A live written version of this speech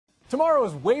Tomorrow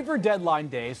is waiver deadline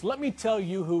day, so let me tell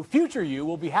you who future you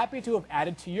will be happy to have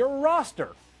added to your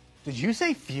roster. Did you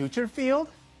say future field?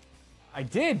 I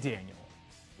did, Daniel.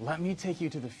 Let me take you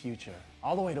to the future,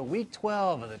 all the way to week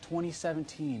 12 of the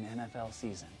 2017 NFL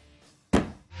season.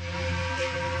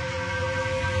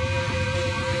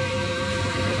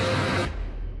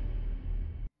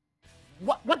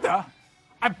 What the?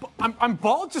 I'm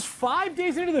bald just 5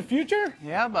 days into the future?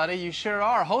 Yeah, buddy, you sure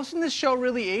are. Hosting this show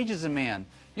really ages a man.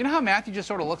 You know how Matthew just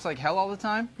sort of looks like hell all the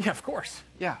time? Yeah, of course.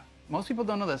 Yeah, most people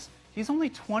don't know this. He's only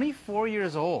 24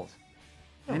 years old.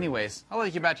 Anyways, I'll let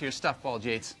you get back to your stuff, Ball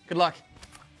Yates. Good luck.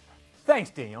 Thanks,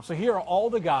 Daniel. So here are all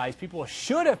the guys people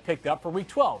should have picked up for Week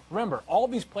 12. Remember, all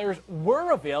these players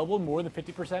were available in more than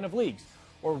 50% of leagues.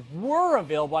 Or were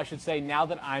available, I should say, now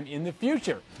that I'm in the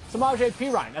future. Samaje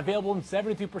Perine, available in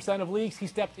 72% of leagues. He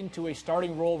stepped into a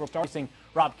starting role, replacing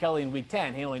Rob Kelly in Week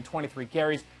 10, handling 23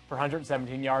 carries for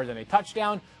 117 yards and a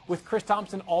touchdown. With Chris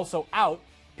Thompson also out,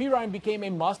 Perine became a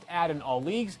must-add in all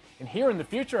leagues. And here in the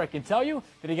future, I can tell you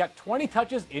that he got 20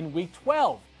 touches in Week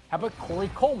 12. How about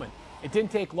Coleman? It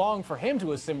didn't take long for him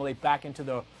to assimilate back into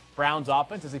the Browns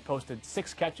offense as he posted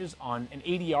 6 catches and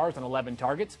 80 yards on 11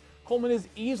 targets. Coleman is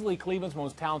easily Cleveland's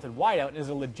most talented wideout and is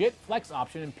a legit flex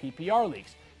option in PPR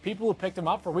leagues. People who picked him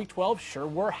up for Week 12 sure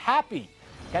were happy.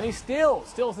 Kenny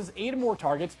Stills has 8 or more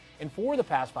targets in 4 of the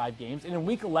past 5 games, and in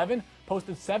Week 11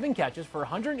 posted 7 catches for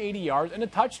 180 yards and a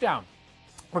touchdown.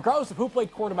 Regardless of who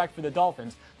played quarterback for the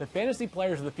Dolphins, the fantasy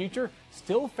players of the future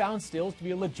still found Stills to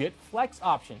be a legit flex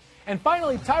option. And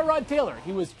finally, Tyrod Taylor.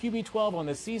 He was QB12 on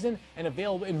this season and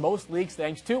available in most leagues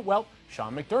thanks to, well,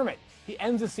 Sean McDermott. He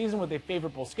ends the season with a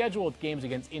favorable schedule with games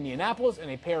against Indianapolis and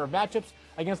a pair of matchups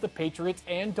against the Patriots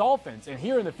and Dolphins. And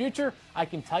here in the future, I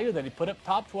can tell you that he put up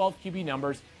top 12 QB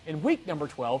numbers in week number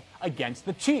 12 against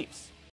the Chiefs.